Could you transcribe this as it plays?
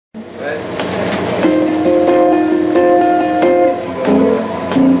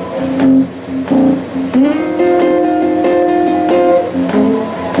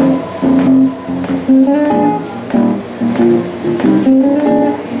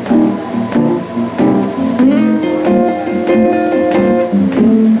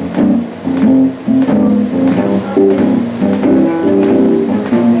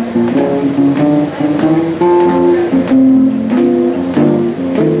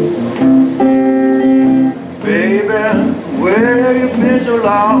so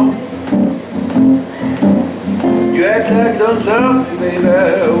long. You act like you don't love me, baby.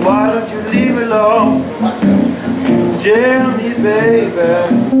 Why don't you leave me alone? Tell me, baby,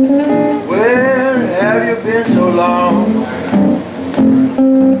 where have you been so long?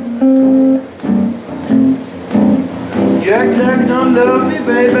 You act like you don't love me,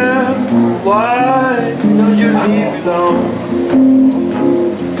 baby. Why don't you leave me alone?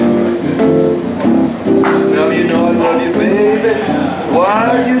 Now you know I love you, baby.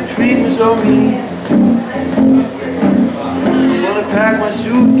 Why do you treat me so mean? I'm gonna pack my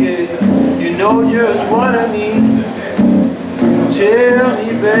suitcase. You know just what I mean. Tell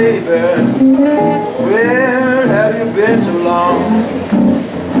me, baby, where have you been so long?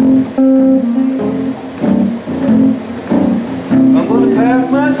 I'm gonna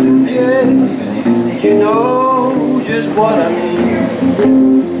pack my suitcase. You know just what I mean.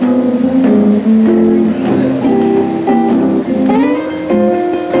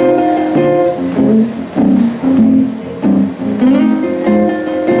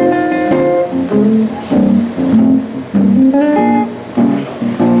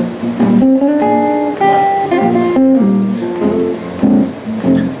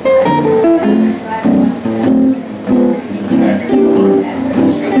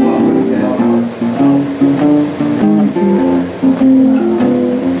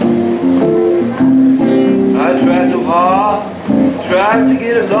 Tried to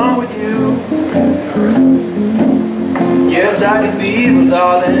get along with you. Yes, I can be evil,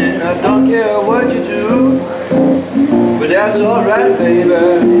 darling. I don't care what you do. But that's alright, baby.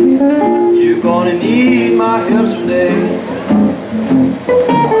 You're gonna need my help someday.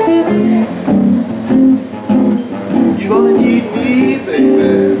 You're gonna need me,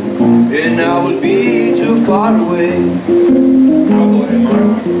 baby, and I will be too far away.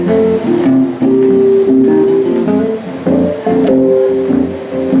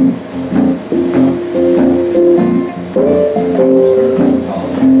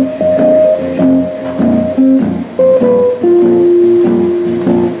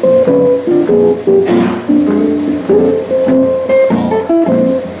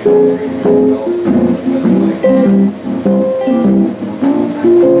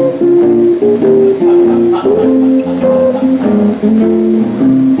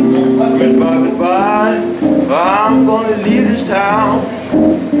 I'm gonna leave this town.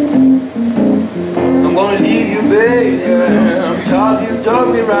 I'm gonna leave you, baby. I'm tired of you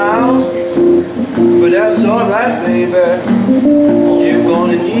dug me around. But that's alright, baby. You're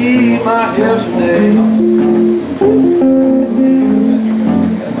gonna need my help someday.